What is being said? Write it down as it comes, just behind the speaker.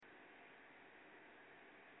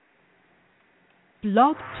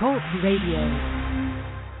Blog Talk Radio.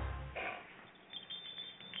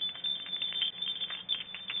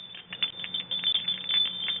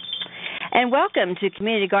 And welcome to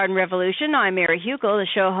Community Garden Revolution. I'm Mary Hugel, the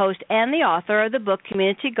show host and the author of the book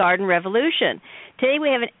Community Garden Revolution. Today we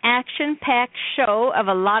have an action-packed show of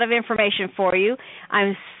a lot of information for you.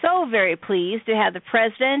 I'm so very pleased to have the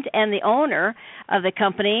president and the owner of the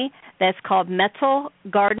company that's called Metal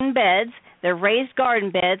Garden Beds. They're raised garden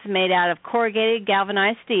beds made out of corrugated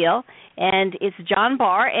galvanized steel, and it's John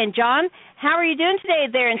Barr. And John, how are you doing today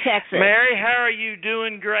there in Texas? Mary, how are you?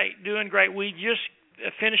 Doing great, doing great. We just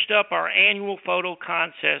finished up our annual photo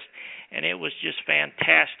contest, and it was just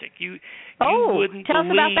fantastic. You wouldn't tell us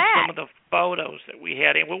about believe that. some of the photos that we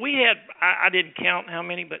had. Well, we had, I didn't count how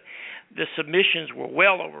many, but the submissions were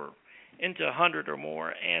well over into 100 or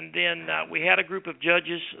more. And then we had a group of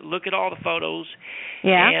judges look at all the photos,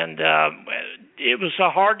 and it was a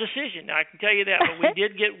hard decision, I can tell you that. But we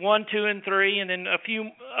did get 1, 2, and 3, and then a few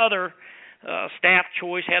other staff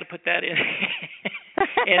choice had to put that in.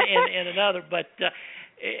 and another, but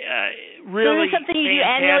really so is it something you do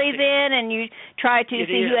annually then, and you try to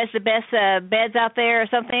see who has the best beds out there or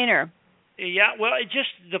something, or? Yeah, well, it's just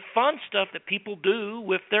the fun stuff that people do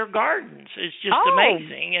with their gardens is just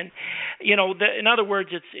amazing. And you know, in other words,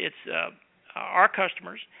 it's our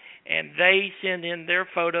customers, and they send in their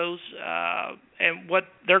photos and what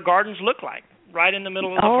their gardens look like right in the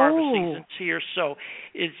middle of the harvest season here. So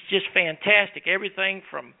it's just fantastic. Everything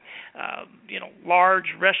from large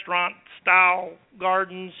restaurant style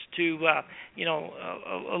gardens to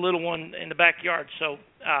a little one in the backyard. So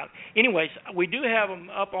anyways, we do have them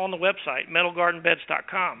up on the website,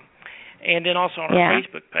 metalgardenbeds.com, and then also on our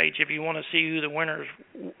Facebook page if you want to see who the winners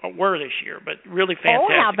were this year. But really fantastic.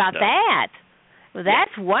 Oh, how about stuff. that? Well,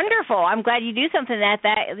 that's wonderful. I'm glad you do something that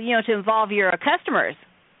to involve your customers.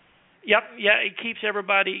 Yep, it keeps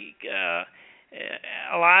everybody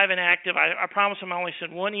alive and active. I promise them I only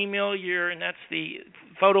send one email a year, and that's the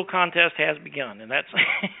photo contest has begun, and that's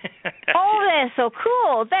that's so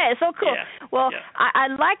cool. That is so cool. Yeah, well, I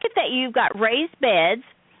like it that you've got raised beds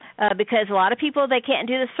because a lot of people, they can't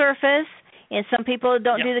do the surface, and some people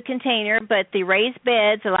don't do the container, but the raised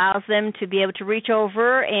beds allows them to be able to reach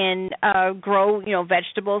over and grow,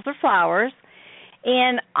 vegetables or flowers.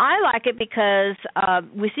 And I like it because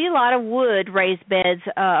we see a lot of wood raised beds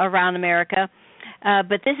around America,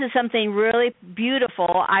 but this is something really beautiful.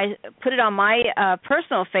 I put it on my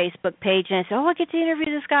personal Facebook page, and I said, I get to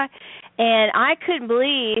interview this guy. And I couldn't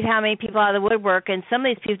believe how many people out of the woodwork, and some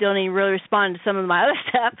of these people don't even really respond to some of my other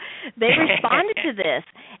stuff. They responded to this,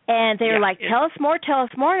 and they were like, tell us more.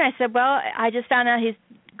 And I said, well, I just found out he's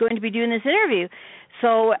going to be doing this interview.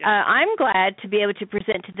 So I'm glad to be able to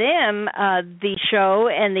present to them the show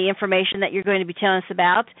and the information that you're going to be telling us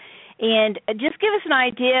about. And just give us an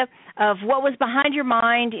idea of what was behind your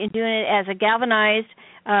mind in doing it as a galvanized,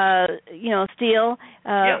 steel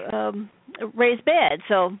raised bed.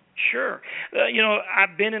 So Sure.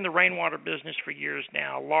 I've been in the rainwater business for years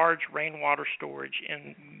now, large rainwater storage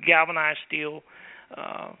in galvanized steel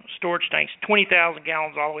storage tanks, 20,000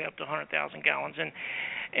 gallons all the way up to 100,000 gallons.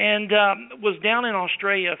 And was down in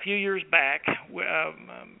Australia a few years back.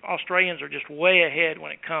 Australians are just way ahead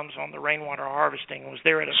when it comes on the rainwater harvesting. Was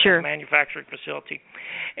there at a manufacturing facility,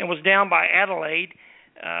 and was down by Adelaide,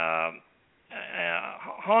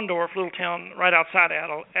 Hondorf, little town right outside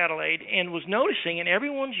Adelaide, and was noticing in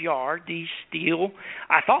everyone's yard these steel,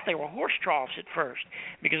 I thought they were horse troughs at first,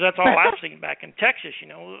 because that's all I've seen back in Texas,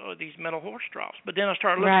 these metal horse troughs. But then I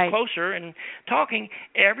started looking closer and talking.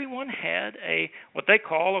 Everyone had what they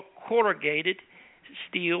call a corrugated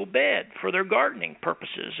steel bed for their gardening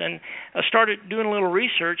purposes. And I started doing a little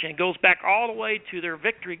research, and it goes back all the way to their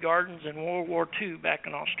victory gardens in World War II back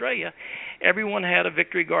in Australia. Everyone had a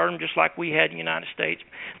victory garden just like we had in the United States,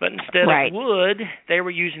 but instead of wood, they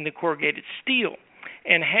were using the corrugated steel,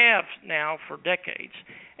 and have now for decades.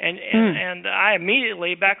 And I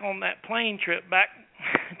immediately, back on that plane trip back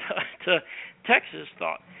to Texas,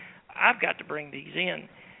 thought, I've got to bring these in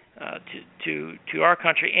to our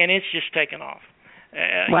country, and it's just taken off.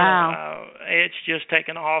 It's just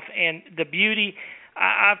taken off. And the beauty,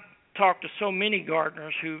 I've talked to so many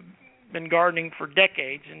gardeners who've been gardening for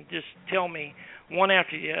decades and just tell me one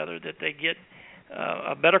after the other that they get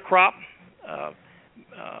a better crop,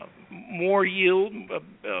 more yield,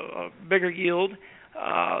 a bigger yield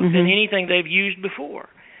than anything they've used before.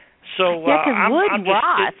 So wood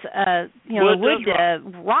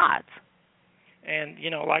rots. And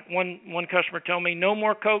like one customer told me, no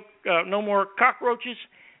more cockroaches,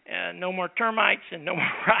 no more termites and no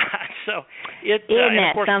more rats. So and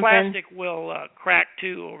of course something? plastic will crack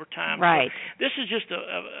too over time. Right. So this is just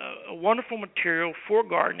a wonderful material for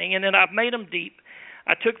gardening, and then I've made them deep.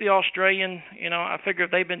 I took the Australian, I figure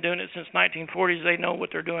if they've been doing it since 1940s, they know what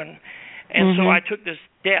they're doing. And so I took this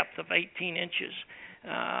depth of 18 inches,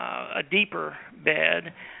 a deeper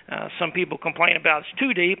bed. Some people complain about it's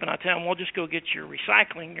too deep, and I tell them, well, just go get your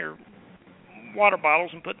water bottles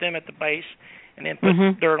and put them at the base, and then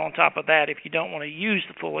put dirt on top of that if you don't want to use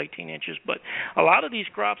the full 18 inches. But a lot of these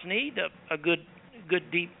crops need a good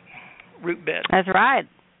deep root bed. That's right.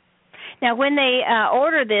 Now, when they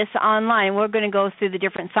order this online, we're going to go through the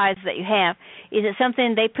different sizes that you have. Is it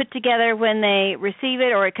something they put together when they receive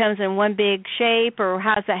it, or it comes in one big shape, or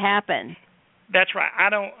how does that happen? That's right.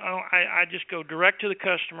 I just go direct to the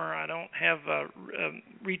customer. I don't have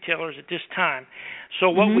retailers at this time. So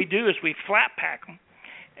what we do is we flat pack them,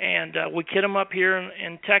 and we kit them up here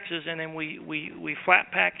in Texas, and then we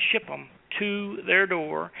flat pack, ship them to their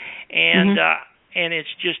door, and it's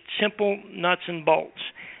just simple nuts and bolts.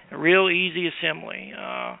 A real easy assembly,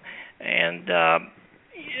 and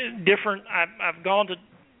different. I've gone to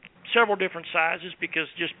several different sizes because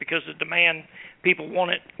the demand, people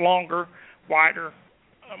want it longer, wider,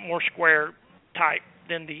 more square type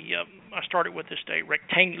than I started with just a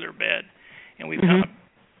rectangular bed, and we've kind of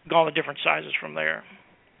gone to different sizes from there.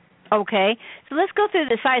 Okay, so let's go through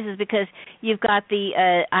the sizes because you've got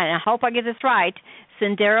I hope I get this right,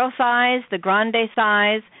 Sendero size, the Grande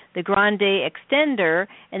size, the Grande Extender,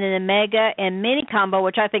 and then the Mega and Mini Combo,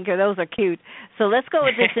 which I think those are cute. So let's go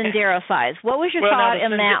with the Sendero size. What was your thought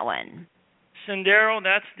in that one? Sendero,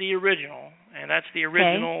 that's the original, and that's the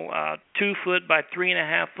original 2 foot by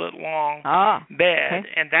 3.5 foot long bed,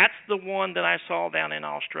 and that's the one that I saw down in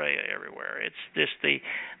Australia everywhere. It's just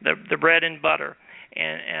the bread and butter.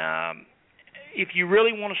 And if you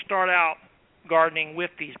really want to start out gardening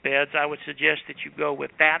with these beds, I would suggest that you go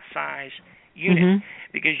with that size unit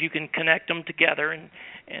because you can connect them together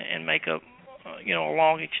and make a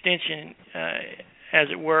long extension, as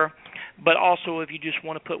it were. But also, if you just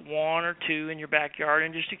want to put 1 or 2 in your backyard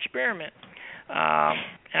and just experiment. I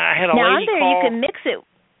had a lady call. You can mix it.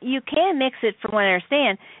 You can mix it, from what I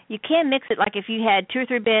understand. You can mix it like if you had 2 or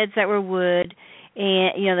 3 beds that were wood,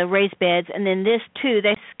 and the raised beds, and then this too.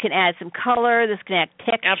 This can add some color. This can add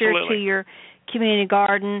texture to your community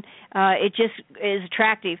garden. It just is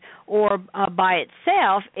attractive. Or by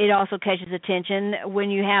itself, it also catches attention when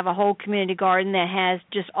you have a whole community garden that has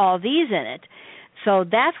just all these in it. So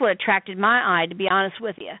that's what attracted my eye, to be honest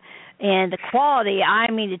with you. And the quality,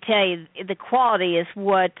 I mean to tell you, the quality is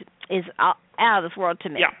what is out of this world to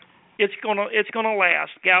me. Yeah. It's gonna last.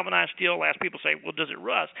 Galvanized steel lasts. People say, well, does it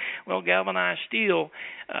rust? Well, galvanized steel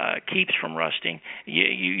keeps from rusting.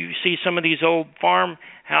 You see some of these old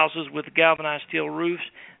farmhouses with galvanized steel roofs.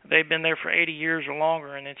 They've been there for 80 years or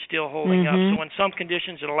longer, and it's still holding up. So in some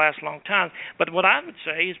conditions, it'll last a long time. But what I would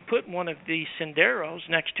say is put one of these Senderos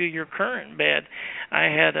next to your current bed. I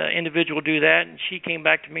had an individual do that, and she came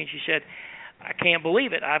back to me and she said, I can't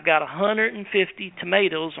believe it. I've got 150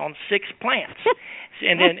 tomatoes on 6 plants.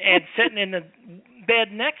 And sitting in the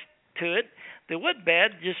bed next to it, the wood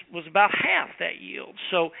bed just was about half that yield.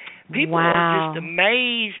 So people are just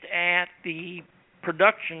amazed at the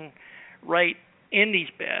production rate in these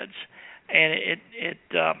beds. And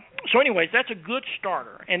so anyways, that's a good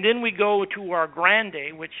starter. And then we go to our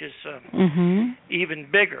Grande, which is even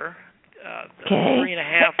bigger. 3.5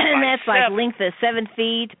 and that's 7. like length is 7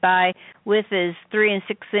 feet by width is 3 and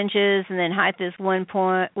 6 inches, and then height is 1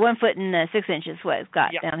 foot and 6 inches. What it's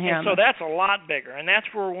got down here. And so that's a lot bigger, and that's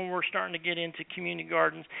where when we're starting to get into community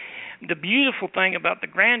gardens. The beautiful thing about the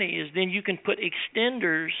Grande is then you can put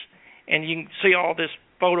extenders, and you can see all this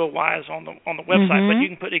photo-wise on the website, but you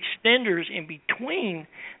can put extenders in between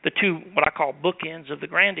the two, what I call bookends of the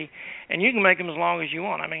Grande, and you can make them as long as you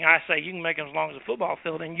want. I mean, I say you can make them as long as a football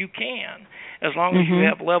field, and you can, as long as you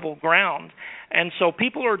have level ground. And so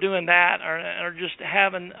people are doing that, are just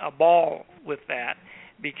having a ball with that,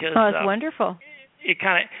 because it's wonderful. It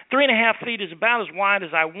kind of 3.5 feet is about as wide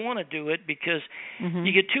as I want to do it, because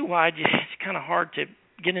you get too wide, it's kind of hard to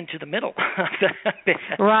get into the middle.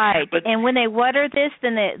 Right. And when they water this,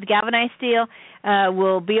 then the galvanized steel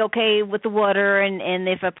will be okay with the water, and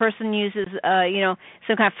if a person uses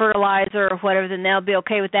some kind of fertilizer or whatever, then they'll be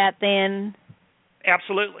okay with that then?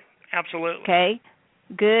 Absolutely. Okay.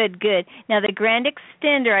 Good. Now the Grand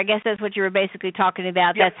Extender, I guess that's what you were basically talking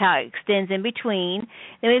about. Yep. That's how it extends in between.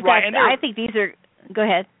 Then we've got, I think these are, go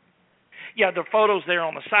ahead. Yeah, the photos there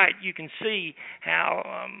on the site, you can see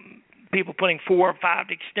how people putting 4 or 5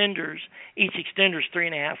 extenders. Each extender is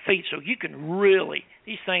 3.5 feet, so you can really,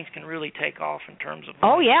 these things can really take off in terms of.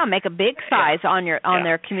 Oh yeah, make a big size on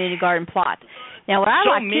their community garden plot. Now what I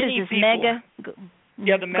like to do is this mega.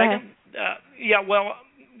 Yeah, the mega.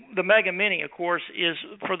 The Mega Mini, of course, is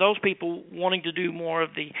for those people wanting to do more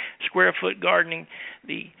of the square foot gardening,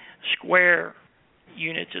 the square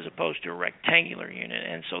units as opposed to a rectangular unit,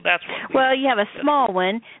 and so that's what. Well, you have a small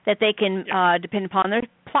one that they can depend upon their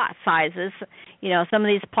plot sizes. You know, some of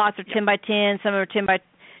these plots are 10 by 10, some are 10 by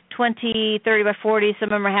 20, 30 by 40, some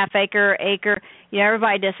of them are half acre. You know,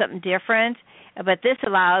 everybody does something different. But this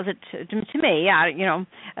allows it to me.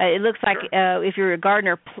 It looks like if you're a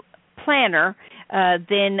gardener planner,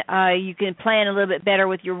 then you can plan a little bit better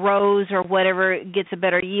with your rows or whatever gets a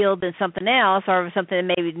better yield than something else, or something that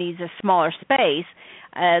maybe needs a smaller space.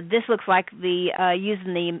 This looks like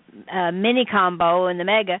using the mini combo and the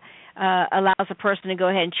mega allows a person to go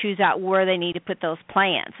ahead and choose out where they need to put those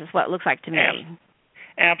plants. Is what it looks like to me.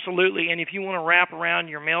 Absolutely, and if you want to wrap around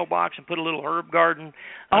your mailbox and put a little herb garden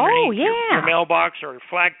underneath your mailbox or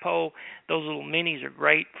flagpole, those little minis are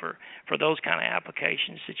great for those kind of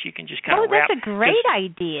applications that you can just kind of wrap. Oh, that's a great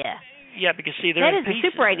idea. Yeah, because see, they're in pieces. That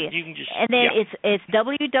is a super idea. You can just, and then it's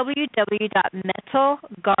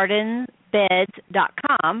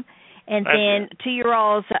www.metalgardenbeds.com, and that's then it. to your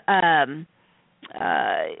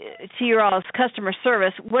all's customer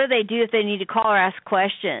service, what do they do if they need to call or ask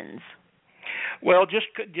questions? Well, just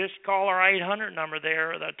call our 800 number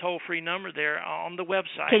there, the toll-free number there on the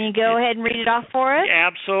website. Can you go ahead and read it off for us?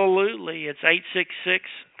 Absolutely. It's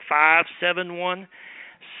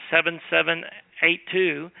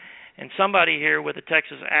 866-571-7782. And somebody here with a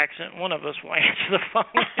Texas accent, one of us will answer the phone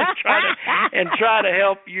and try to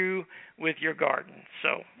help you with your garden.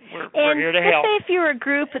 So we're here to help. And if you're a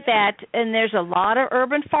group and there's a lot of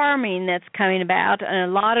urban farming that's coming about, and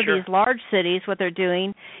a lot of these large cities, what they're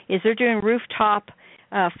doing is they're doing rooftop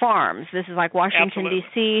farms. This is like Washington,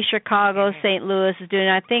 D.C., Chicago, St. Louis is doing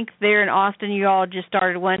it. I think there in Austin, you all just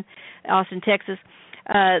started one, Austin, Texas.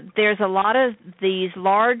 There's a lot of these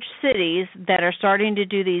large cities that are starting to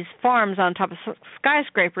do these farms on top of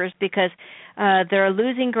skyscrapers because they're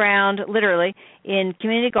losing ground, literally, in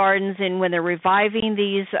community gardens, and when they're reviving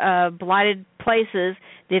these blighted places,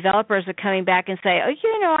 developers are coming back and say, I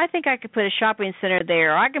think I could put a shopping center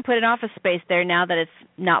there, or I can put an office space there now that it's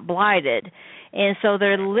not blighted. And so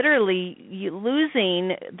they're literally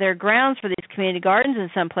losing their grounds for these community gardens in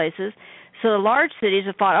some places. So the large cities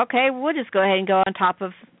have thought, okay, we'll just go ahead and go on top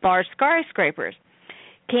of large skyscrapers.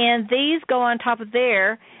 Can these go on top of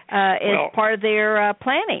as part of their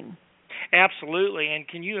planning? Absolutely. And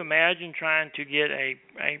can you imagine trying to get a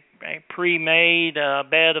pre-made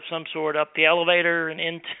bed of some sort up the elevator and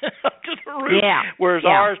into up to the roof? Yeah. Whereas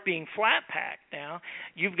ours being flat packed now,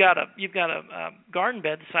 you've got a garden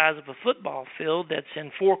bed the size of a football field that's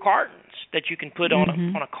in 4 cartons that you can put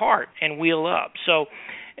on a cart and wheel up. So,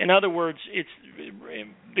 in other words, it's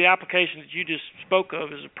the application that you just spoke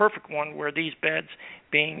of is a perfect one where these beds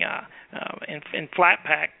being in flat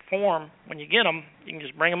pack form, when you get them, you can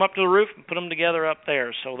just bring them up to the roof and put them together up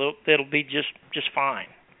there. So it'll be just fine.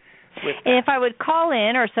 And if I would call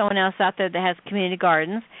in, or someone else out there that has community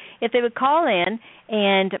gardens, if they would call in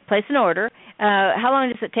and place an order, how long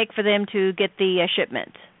does it take for them to get the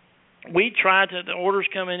shipment? We try to. The orders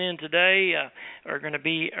coming in today are going to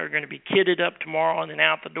be kitted up tomorrow and then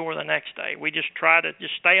out the door the next day. We just try to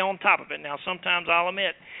stay on top of it. Now, sometimes I'll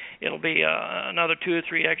admit it'll be another 2 or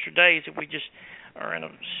 3 extra days if we just are in a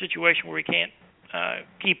situation where we can't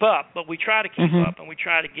keep up. But we try to keep up, and we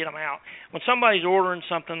try to get them out. When somebody's ordering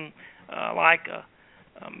something like a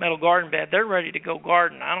metal garden bed, they're ready to go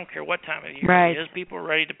garden. I don't care what time of year it is. People are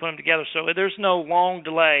ready to put them together. So there's no long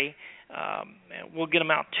delay. We'll get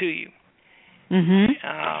them out to you.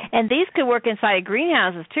 And these could work inside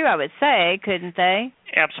greenhouses too, I would say, couldn't they?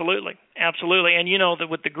 Absolutely. And that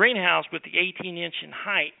with the greenhouse, with the 18-inch in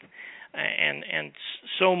height, and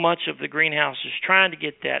so much of the greenhouse is trying to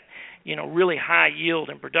get that, really high yield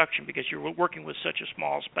in production because you're working with such a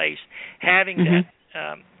small space. Having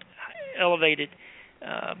that elevated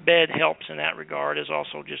bed helps in that regard. Is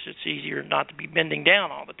also just it's easier not to be bending down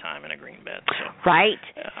all the time in a green bed. So, right.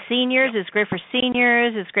 Seniors, it's great for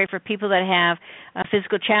seniors. It's great for people that have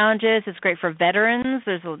physical challenges. It's great for veterans.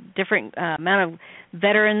 There's a different amount of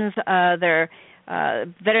veterans.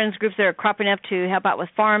 Veterans groups that are cropping up to help out with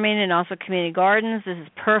farming and also community gardens. This is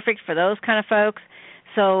perfect for those kind of folks.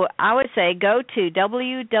 So I would say go to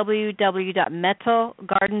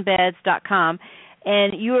www.metalgardenbeds.com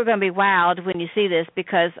And you are going to be wowed when you see this,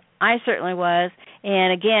 because I certainly was.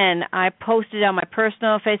 And again, I posted on my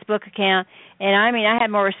personal Facebook account, and I mean, I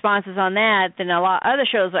had more responses on that than a lot of other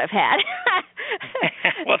shows I've had.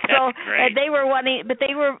 Well, that's great. They were wanting, but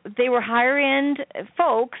they were higher end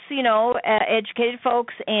folks, educated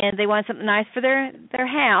folks, and they wanted something nice for their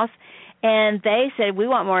house, and they said, we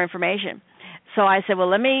want more information. So I said, well,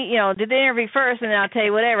 let me, do the interview first, and then I'll tell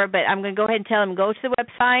you whatever. But I'm going to go ahead and tell them, go to the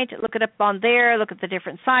website, look it up on there, look at the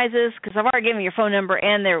different sizes, because I've already given your phone number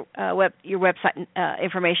and their your website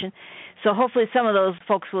information. So hopefully some of those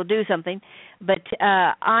folks will do something. But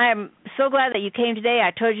I'm so glad that you came today.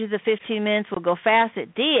 I told you the 15 minutes will go fast.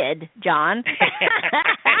 It did, John.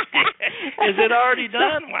 Is it already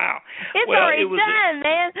done? Wow. It's already done,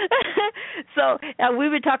 man. So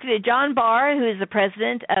we've been talking to John Barr, who is the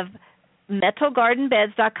president of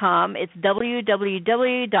metalgardenbeds.com. It's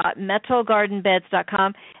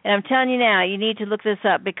www.metalgardenbeds.com. And I'm telling you now, you need to look this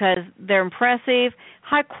up, because they're impressive,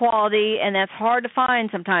 high quality, and that's hard to find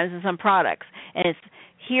sometimes in some products. And it's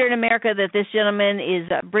here in America that this gentleman is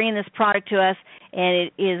bringing this product to us, and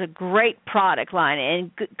it is a great product line.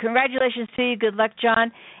 And congratulations to you. Good luck,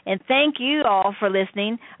 John. And thank you all for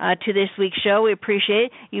listening to this week's show. We appreciate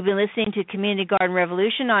it. You've been listening to Community Garden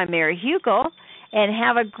Revolution. I'm Mary Hugo, and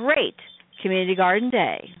have a great Community Garden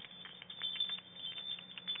Day.